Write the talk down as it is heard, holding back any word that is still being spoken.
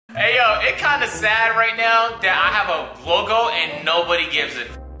it kind of sad right now that I have a logo and nobody gives it.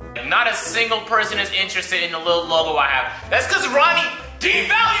 Not a single person is interested in the little logo I have. That's because Ronnie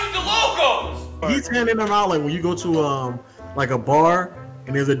devalued the logos. He's handing them out like when you go to like a bar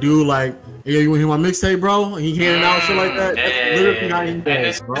and there's a dude like, hey, you want to hear my mixtape, bro? And he handing out shit like that. That's literally how he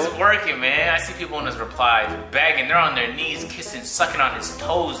does, and it's working, man. I see people in his replies begging. They're on their knees, kissing, sucking on his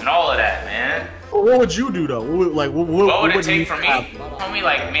toes, and all of that, man. Well, what would you do though? What would it take for me? Homie,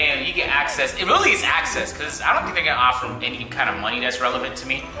 like, man, you get access. It really is access, because I don't think they're gonna offer any kind of money that's relevant to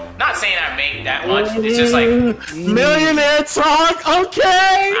me. Not saying I make that much. It's just like millionaire talk.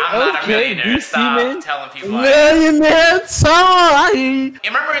 Okay. I'm not a millionaire. Stop telling people. Millionaire talk. You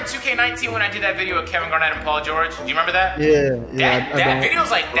remember in 2K19 when I did that video with Kevin Garnett and Paul George? Do you remember that? Yeah. That video's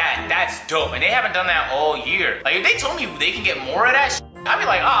like that. That's dope, and they haven't done that all year. Like if they told me they can get more of that, I'd be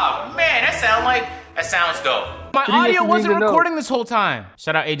like, oh man, that sounds dope. My audio wasn't recording this whole time.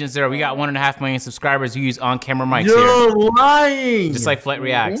 Shout out Agent Zero. We got 1.5 million subscribers who use on-camera mics here. You're lying. Just like Flight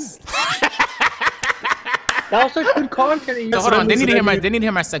Reacts. That was such good content. So hold on, they need to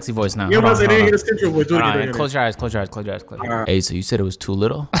hear my sexy voice now. Yeah, but they didn't hear the central voice. Close your eyes, close your eyes, close your eyes, close your eyes. Hey, so you said it was too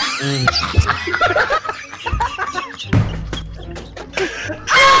little?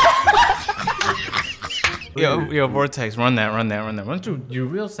 Yo, Vortex, run that. Run through your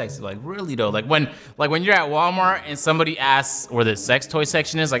real sexy, like really though. Like when you're at Walmart and somebody asks where the sex toy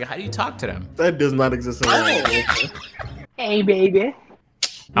section is, like how do you talk to them? That does not exist in reality. Hey, baby.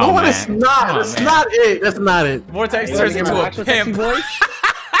 No, it's not. That's not it. That's not it. Vortex turns into a pimp.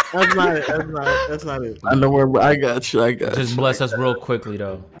 That's not it. That's not it. I know where. I got you. Just bless us real quickly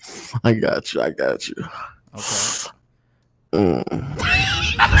though. I got you. Okay.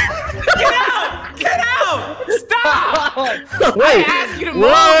 Get out! Stop! Wait, I asked you to move.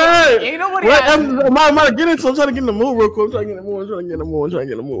 Ain't nobody asked me. I'm about to get into. I'm trying to get in the mood real quick. I'm trying to get in the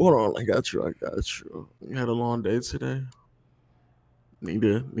mood. Hold on. I got you. You had a long day today.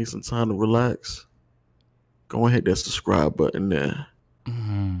 Need some time to relax. Go and hit that subscribe button there.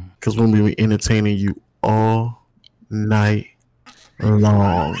 Cause we're gonna be entertaining you all night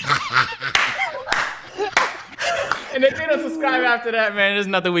long. And if they don't subscribe after that, man, there's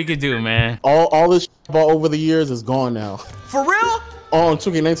nothing we can do, man. All this about over the years is gone now. For real? Oh, in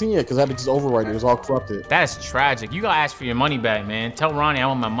 2K19, yeah, because that just overwrite. It was all corrupted. That's tragic. You gotta ask for your money back, man. Tell Ronnie I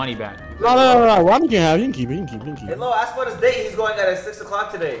want my money back. No. Ronnie can have it. You can keep it. Hey, Lo, ask about his date. He's going at 6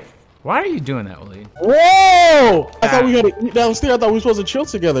 o'clock today. Why are you doing that, Waleed? Whoa! I thought we had to eat downstairs. I thought we were supposed to chill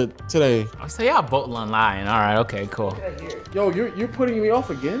together today. I'll say y'all both lying. All right, okay, cool. Yo, you're putting me off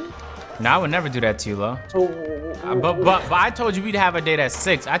again? No, I would never do that to you, Lo. So, but I told you we'd have a date at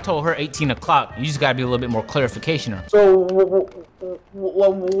 6. I told her 18 o'clock. You just gotta be a little bit more clarification. So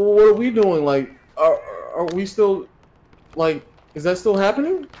what are we doing? Like, are we still, like, is that still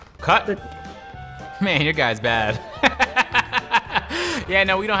happening? Cut. Man, your guy's bad. Yeah,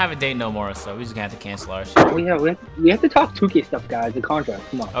 no, we don't have a date no more, so we just gonna have to cancel our shit. We have to talk 2K stuff, guys. The contract.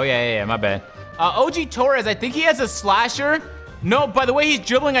 Come on. Oh yeah, my bad. OG Torres, I think he has a slasher. No, by the way he's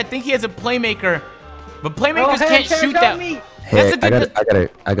dribbling, I think he has a playmaker. But playmakers can't shoot that. Hey,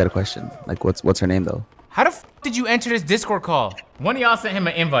 I got a question. Like, what's her name though? How the f did you enter this Discord call? One of y'all sent him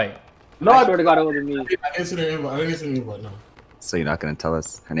an invite. No, I swear to God, it wasn't me. I didn't answer the invite, no. So you're not gonna tell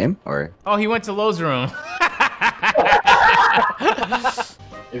us her name, or? Oh, he went to Lowe's room.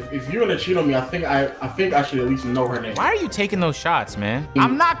 If you're gonna cheat on me, I think I should at least know her name. Why are you taking those shots, man?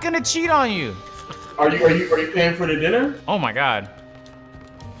 I'm not gonna cheat on you. Are you paying for the dinner? Oh my God.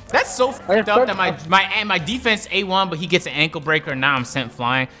 That's so fucked up that my defense A1, but he gets an ankle breaker and now I'm sent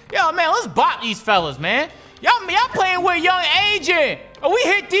flying. Yo, man, let's bop these fellas, man. Y'all playing with young agent. Oh, we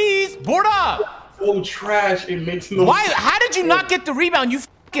hit these. Board up. So trash. It makes no sense. How did you not get the rebound? You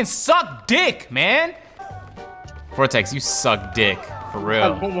fucking suck dick, man. Vortex, you suck dick. For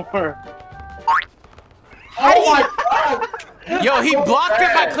real. Oh my God. Yo, he blocked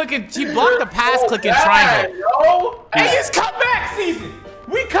it by clicking. He blocked the pass clicking triangle. Yo. Hey, it's comeback season.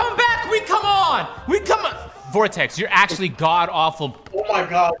 We come back. We come on. We come on. Vortex, you're actually god awful. Oh my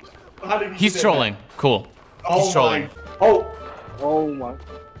God. How did He's trolling. Cool. He's trolling. Oh my.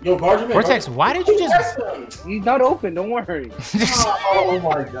 Yo, guard your man. Vortex, why did you just? He's not open. Don't worry. Oh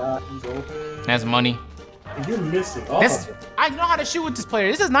my God. He's open. That's money. And you're missing. I know how to shoot with this player.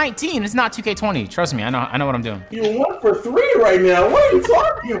 This is 19. It's not 2K20. Trust me. I know what I'm doing. You're 1 for 3 right now. What are you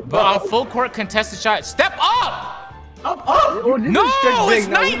talking about? But on full court contested shot. Step up. I'm up. No, it's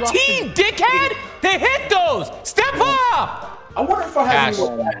 19, dickhead. They hit those. Step up. I wonder if I have any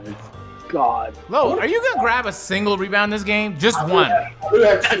more God. Lo, are you gonna grab a single rebound this game? Just one. I really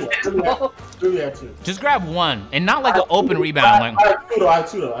had two. Really had two. Just grab one, and not like an open rebound. Like, I had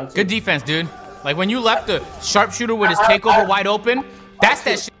two though. good defense, dude. Like when you left the sharpshooter with his takeover wide open, that's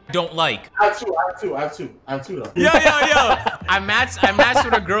that shit I don't like. I have two though. Yo. I matched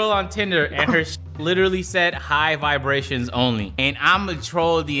with a girl on Tinder, and her literally said high vibrations only. And I'm gonna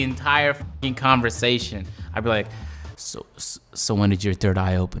troll the entire fucking conversation. I'd be like, so when did your third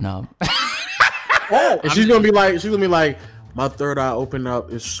eye open up? And she's gonna be like, my third eye opened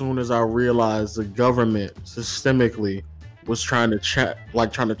up as soon as I realized the government systemically was trying to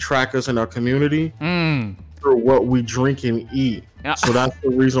track us in our community for what we drink and eat. Yeah. So that's the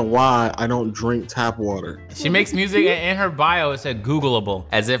reason why I don't drink tap water. She makes music, and in her bio it said Googleable,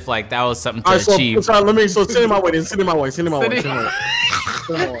 as if like that was something to achieve. Send it my way.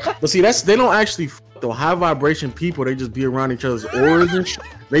 But see, they don't actually though. High vibration people, they just be around each other's auras and shit.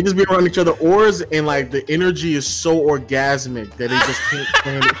 They just be around each other's auras, and like the energy is so orgasmic that they just can't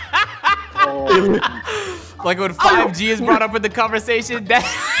stand it. Like when 5G is brought up in the conversation, that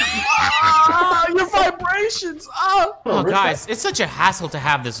your vibrations. Oh, guys, it's such a hassle to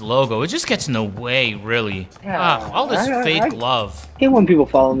have this logo. It just gets in the way, really. All this fake love. I hate when people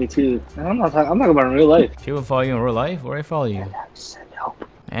follow me too. I'm not talking about in real life. People follow you in real life? Where do they follow you? Help.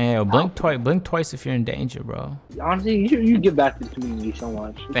 Hey, yo, blink twice if you're in danger, bro. Honestly, you give back to the community so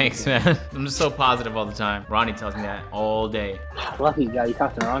much. Thanks, man. I'm just so positive all the time. Ronnie tells me that all day. Lucky guy, you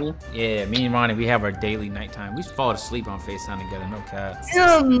talk to Ronnie? Yeah, me and Ronnie, we have our daily nighttime. We fall asleep on FaceTime together, no cap.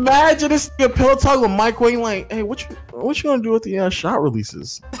 Can you imagine this pillow talk with Mike Wayne like, hey, what you gonna do with the shot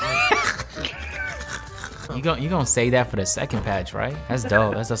releases? You gonna say that for the second patch, right? That's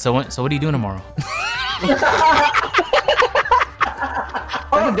dope. So what are you doing tomorrow?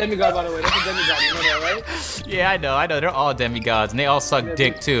 That's a demigod, by the way. That's a demigod. You know that, right? Yeah, I know. They're all demigods, and they all suck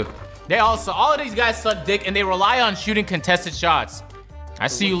dick too. All of these guys suck dick, and they rely on shooting contested shots. I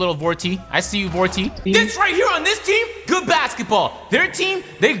see you, little Vorti. I see you, Vorti. This right here on this team, good basketball. Their team,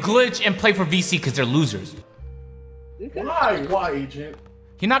 they glitch and play for VC because they're losers. Why, agent?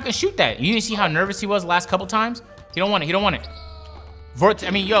 He's not gonna shoot that. You didn't see how nervous he was the last couple times? He don't want it. Vorti,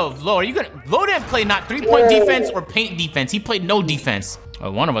 I mean, yo, Lo, are you gonna? Lo didn't play not 3-point defense or paint defense. He played no defense. Oh,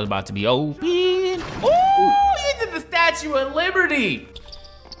 one of us about to be open. Oh, he did the Statue of Liberty.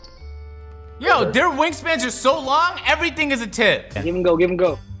 Yo, their wingspans are so long, everything is a tip. Give him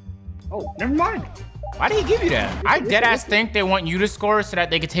go. Oh, never mind. Why did he give you that? I deadass think they want you to score so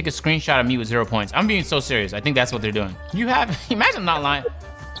that they could take a screenshot of me with 0 points. I'm being so serious. I think that's what they're doing. Imagine I'm not lying.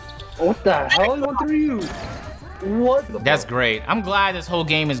 What the hell? He went through you. What? That's great. I'm glad this whole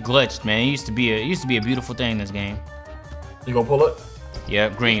game is glitched, man. It used to be a beautiful thing, this game. You gonna pull it? Yeah,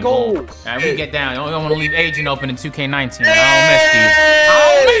 green. Go. Alright, we get down. I don't want to leave Agent open in 2K19.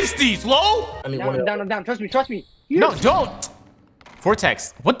 I don't miss these. Low. I'm down. Trust me. No, don't.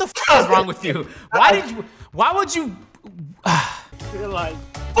 Vortex, what the f is wrong with you? Why would you? You're like,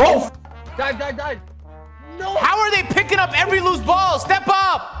 oh! Dive. No. How are they picking up every loose ball? Step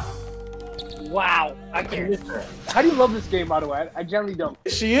up. Wow. I can't. How do you love this game, by the way? I generally don't.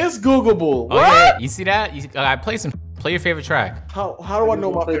 She is Googleable. Oh, yeah. You see that? I play your favorite track. How do I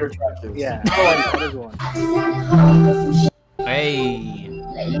know my favorite track is? Yeah. That is one. Hey.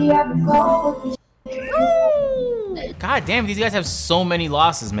 God damn, these guys have so many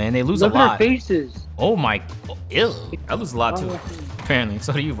losses, man. They lose a lot. Look at their faces. Oh my, ew. I lose a lot too. Apparently,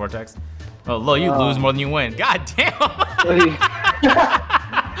 so do you, Vortex. Oh, Lo, you lose more than you win. God damn.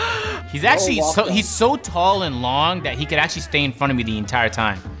 He's actually he's so tall and long that he could actually stay in front of me the entire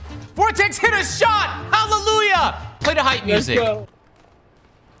time. Vortex hit a shot! Hallelujah! Play the hype music.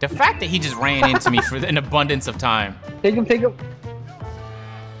 The fact that he just ran into me for an abundance of time. Take him.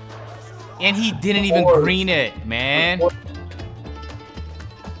 And he didn't even green it, man.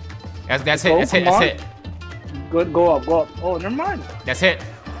 That's hit. Good, go up. Oh, never mind. That's hit.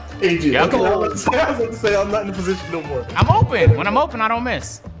 AJ, Yep. I was about to say I'm not in a position no more. I'm open. When I'm open, I don't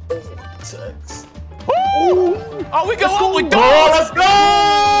miss. Oh, we go up with dogs. Let's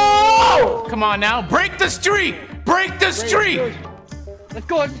go! Come on now. Break the streak. Break the streak. Let's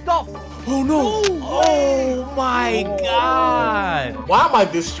go. Let's stop. Oh no! Oh my God! Why am I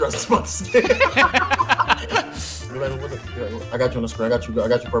this stressed about this game? I got you on the screen. I got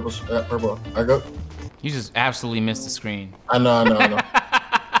you purple. I go. You just absolutely missed the screen. I know.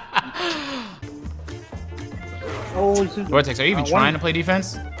 Oh, Vortex, are you even trying to play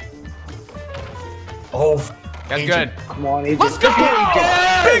defense? Oh, that's good. Come on, AJ. Let's go!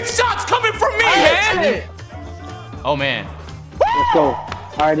 Big shots coming from me, man! Oh man. Let's go.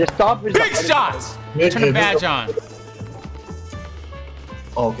 All right, just stop. Big shots! Turn the badge on.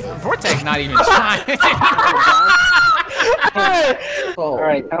 Okay. Vortex not even trying. All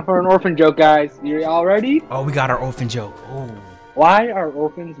right, time for an orphan joke, guys. You all ready? Oh, we got our orphan joke. Oh. Why are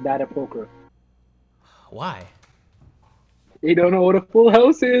orphans bad at poker? Why? They don't know what a full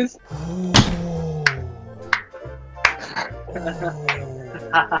house is.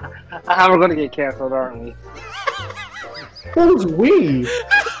 We're gonna get canceled, aren't we? Who's we?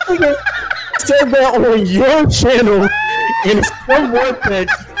 Said that on your channel in some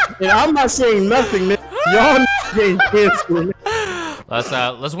vortex, and I'm not saying nothing. Y'all getting canceled.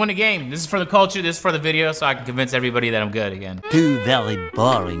 Let's win the game. This is for the culture. This is for the video, so I can convince everybody that I'm good again. 2 very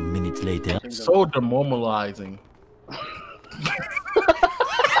boring minutes later. So demoralizing.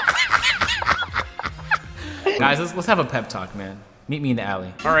 Guys, let's have a pep talk, man. Meet me in the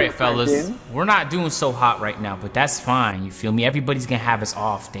alley. All right, fellas. We're not doing so hot right now, but that's fine. You feel me? Everybody's gonna have his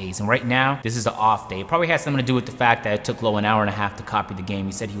off days, and right now, this is the off day. It probably has something to do with the fact that it took Lo an hour and a half to copy the game.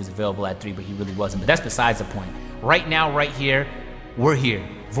 He said he was available at 3, but he really wasn't. But that's besides the point. Right now, right here, we're here.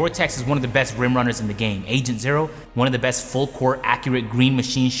 Vortex is one of the best rim runners in the game. Agent Zero, one of the best full court accurate green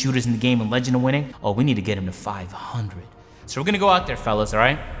machine shooters in the game and legend of winning. Oh, we need to get him to 500. So we're gonna go out there, fellas, all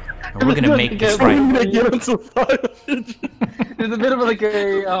right? And we're gonna make this right. Get him to 500. There's a bit of like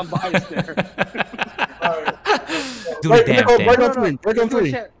a bias there. Do the damn thing. Break on 3. Break on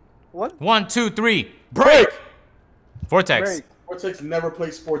 3. What? 1, 2, 3. Break. Vortex. Break. Vortex never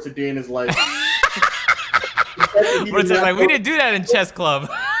played sports a day in his life. Vortex like, we didn't do that in chess club.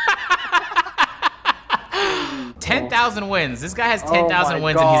 10,000 wins. This guy has 10,000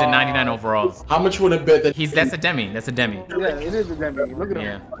 wins and he's a 99 overall. How much would it bet that That's a demi. That's a demi. Yeah, it is a demi. Look at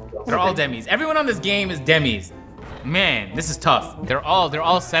him. They're all demis. Everyone on this game is demis. Man, this is tough. They're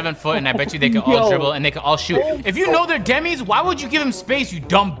all 7 foot, and I bet you they can all dribble and they can all shoot. If you know they're demis, why would you give them space, you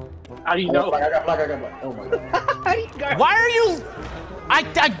dumb? How do you know? I got black. Oh my god. Why are you? I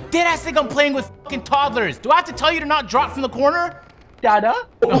dead ass think I'm playing with fucking toddlers. Do I have to tell you to not drop from the corner? Dada?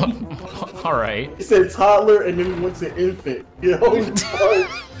 All right. He said toddler and then he went to infant. You know?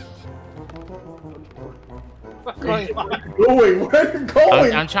 What's going on? Where are you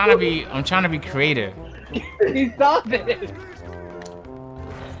going? I'm trying to be creative. He saw this.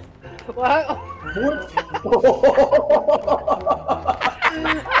 What?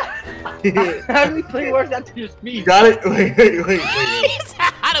 How do we play worse after your speech? Got it? Wait.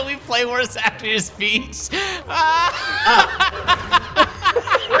 How do we play worse after your speech?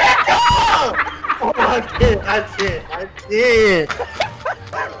 Oh, I can't.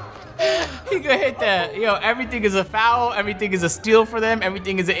 He gonna hit that. Yo, everything is a foul. Everything is a steal for them.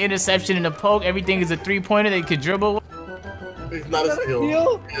 Everything is an interception and a poke. Everything is a 3-pointer they could dribble. It's not a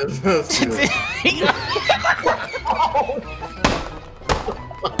steal. It's not a steal.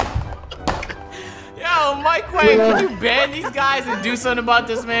 Yo, Mike Wang, can you ban these guys and do something about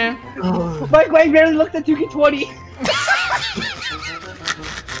this, man? Mike Wang barely looked at 2K20.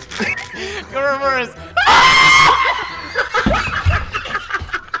 Go reverse.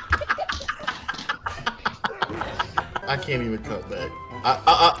 I can't even cut back.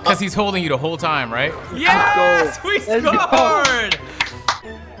 Because he's holding you the whole time, right? Yes! We scored!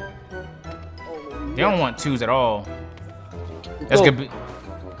 They don't want 2s at all. That's good.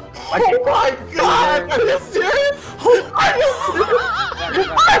 Oh my god! Are you serious? Are you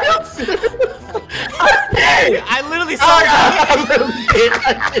serious? I literally saw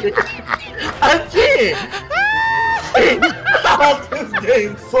I can't! This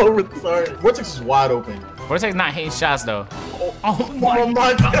game's so retarded. Vortex is wide open. Vortex not hitting shots though. Oh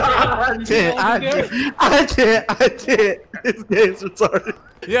my god! I can't. This game's retarded.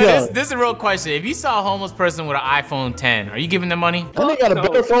 Yeah, this is a real question. If you saw a homeless person with an iPhone 10, are you giving them money? That nigga got a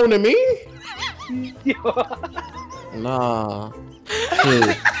better phone than me? Nah.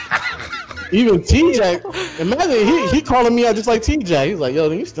 Shit. Even T-Jack, imagine he calling me out just like T-Jack. He's like, yo,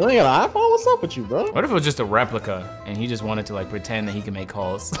 you still ain't got an iPhone? What's up with you, bro? What if it was just a replica and he just wanted to like pretend that he could make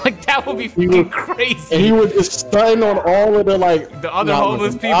calls? Like that would be fucking crazy. And he would just stun on all of the like the other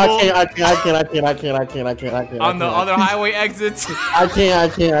homeless people. I can't. On the other highway exits. I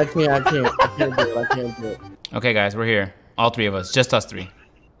can't do it. Okay, guys, we're here. All 3 of us, just us 3,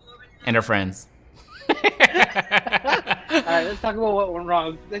 and our friends. Alright, let's talk about what went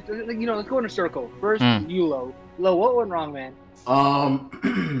wrong. Let's go in a circle. First, you, Lo. Lo, what went wrong, man?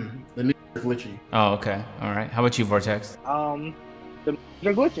 The new glitchy. Oh, okay. Alright. How about you, Vortex?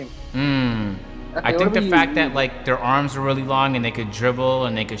 They're glitching. I think the fact that like their arms were really long and they could dribble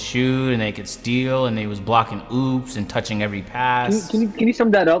and they could shoot and they could steal and they was blocking oops and touching every pass. Can you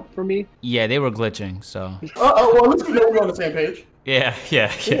sum that up for me? Yeah, they were glitching, so. Well, let's know we're on the same page. Yeah.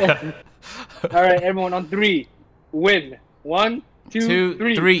 All right, everyone on 3. Win. 1,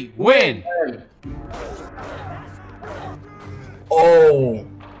 2, 3, win. Oh.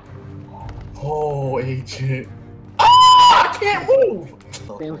 Oh, agent. Ah, I can't move.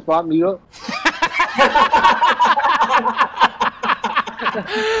 Same spot, meet up.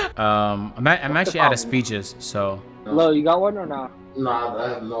 I'm actually out of speeches, so. Lo, you got one or not? Nah, I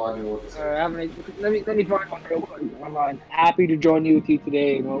have no idea what this is. Let me find one real quick. I'm happy to join you with you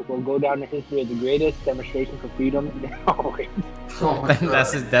today. We'll go down in history as the greatest demonstration for freedom.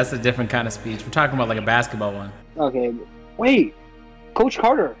 That's a different kind of speech. We're talking about like a basketball one. Okay, wait, Coach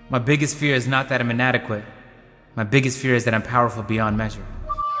Carter. My biggest fear is not that I'm inadequate. My biggest fear is that I'm powerful beyond measure.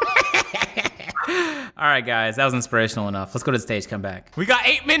 All right, guys, that was inspirational enough. Let's go to the stage, come back. We got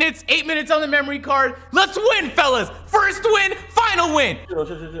 8 minutes, 8 minutes on the memory card. Let's win, fellas. First win, final win.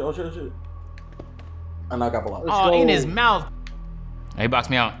 Shit. And I got blocked. Oh, in his mouth. Oh, he boxed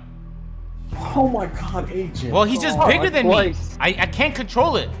me out. Oh my God, agent. Well, he's just bigger than me. I can't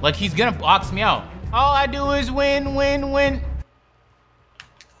control it. Like, he's gonna box me out. All I do is win, win, win.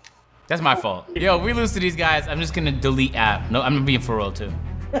 That's my fault. Yo, we lose to these guys. I'm just gonna delete app. No, I'm being for real too.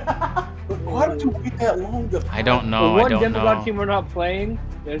 Why did you wait that long? I don't know. The I don't demigod know. team we're not playing.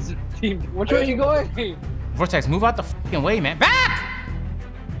 There's a team. Which way are you going? Vortex, move out the fucking way, man. Back!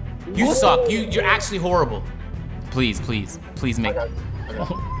 You suck. You're actually horrible. Please make.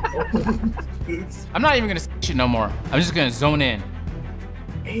 I'm not even gonna shit no more. I'm just gonna zone in.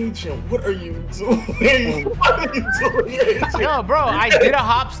 Agent, what are you doing? What are you doing, agent? Yo, bro, I did a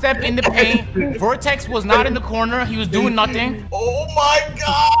hop step in the paint. Vortex was not in the corner. He was doing nothing. Oh my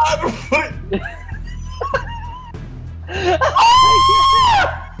God!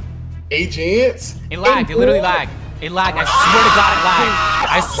 Agents? It lagged. It literally lagged. It lagged. I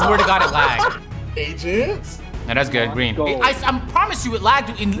swear to God, it lagged. Agents? No, that's good. Green. I promise you, it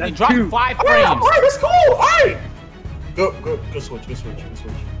lagged. It dropped 5 frames. All right, that's cool. All right. Go switch.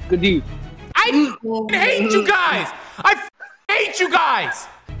 Good dude. I hate you guys. I hate you guys.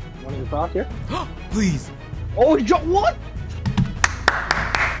 Want to cross here? Please. Oh, he dropped one.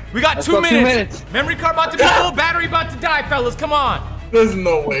 We got Let's 2 go, 2 minutes. minutes. Memory card about to be full. Battery about to die, fellas. Come on. There's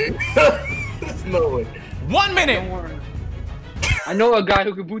no way. There's no way. 1 minute. Don't worry. I know a guy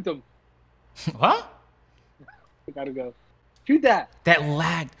who can boot them. What? I gotta go. Shoot that. That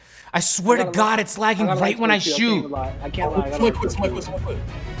lagged. I swear to God, it's lagging right when I shoot. I can't lie. Somebody quit.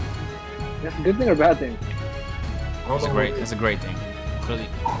 That's a good thing or a bad thing? That's a great thing. Clearly.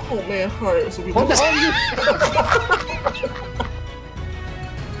 Oh man, alright, so we What the hell are you?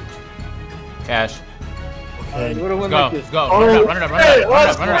 Cash. Okay. We're gonna win Go, like this. go. Oh, Run it up.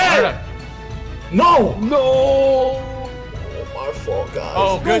 No! Oh, my fault, guys.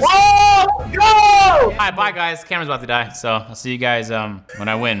 Oh, good. Oh, go! Alright, bye guys. Camera's about to die, so I'll see you guys when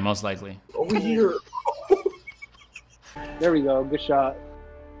I win, most likely. Over here. There we go. Good shot.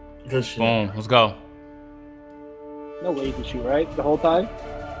 Good shit. Boom. Let's go. No way you can shoot, right? The whole time?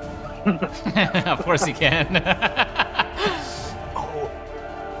 Of course you can.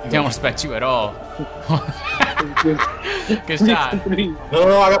 Don't respect you at all. Good shot.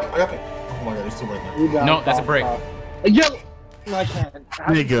 No, I got that. Oh my God, there's too many. No, that's a break. Yo! No, I can't.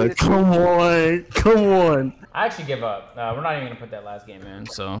 Nigga, come on. I actually give up. We're not even gonna put that last game in,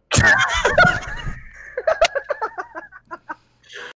 so.